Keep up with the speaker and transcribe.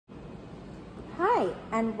Hi,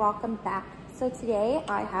 and welcome back. So today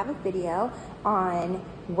I have a video on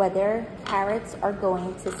whether carrots are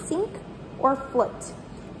going to sink or float.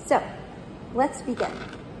 So let's begin.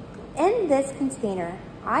 In this container,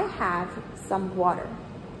 I have some water,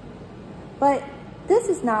 but this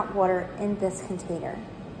is not water in this container.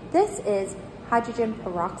 This is hydrogen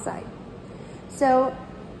peroxide. So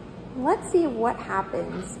let's see what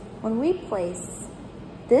happens when we place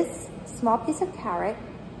this small piece of carrot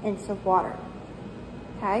into water.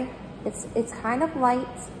 Okay, it's kind of light,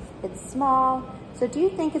 it's small. So do you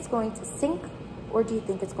think it's going to sink or do you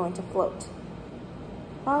think it's going to float?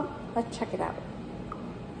 Well, let's check it out.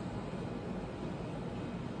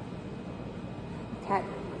 Okay,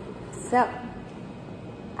 so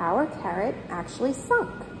our carrot actually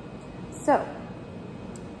sunk. So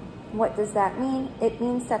what does that mean? It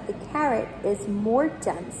means that the carrot is more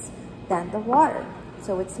dense than the water,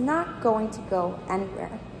 so it's not going to go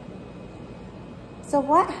anywhere. So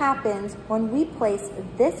what happens when we place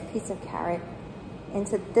this piece of carrot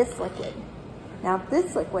into this liquid? Now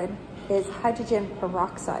this liquid is hydrogen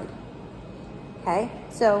peroxide. Okay,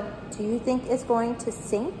 so do you think it's going to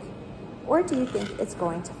sink or do you think it's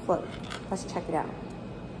going to float? Let's check it out.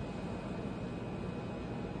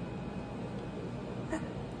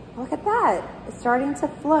 Look at that, it's starting to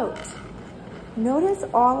float. Notice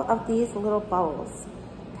all of these little bubbles,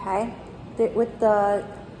 okay?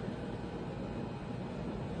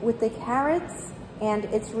 With the carrots, and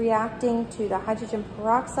it's reacting to the hydrogen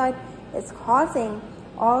peroxide, it's causing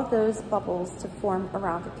all those bubbles to form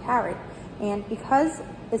around the carrot. And because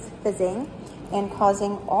it's fizzing and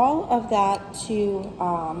causing all of that to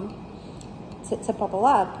bubble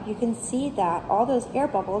up, you can see that all those air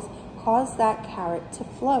bubbles cause that carrot to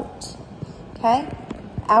float, okay?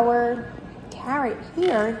 Our carrot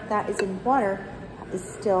here that is in water is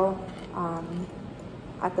still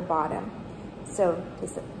at the bottom. So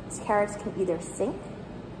these carrots can either sink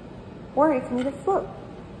or it can either float.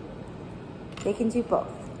 They can do both.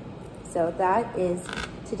 So that is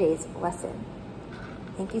today's lesson.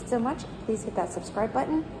 Thank you so much. Please hit that subscribe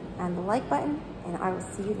button and the like button, and I will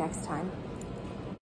see you next time.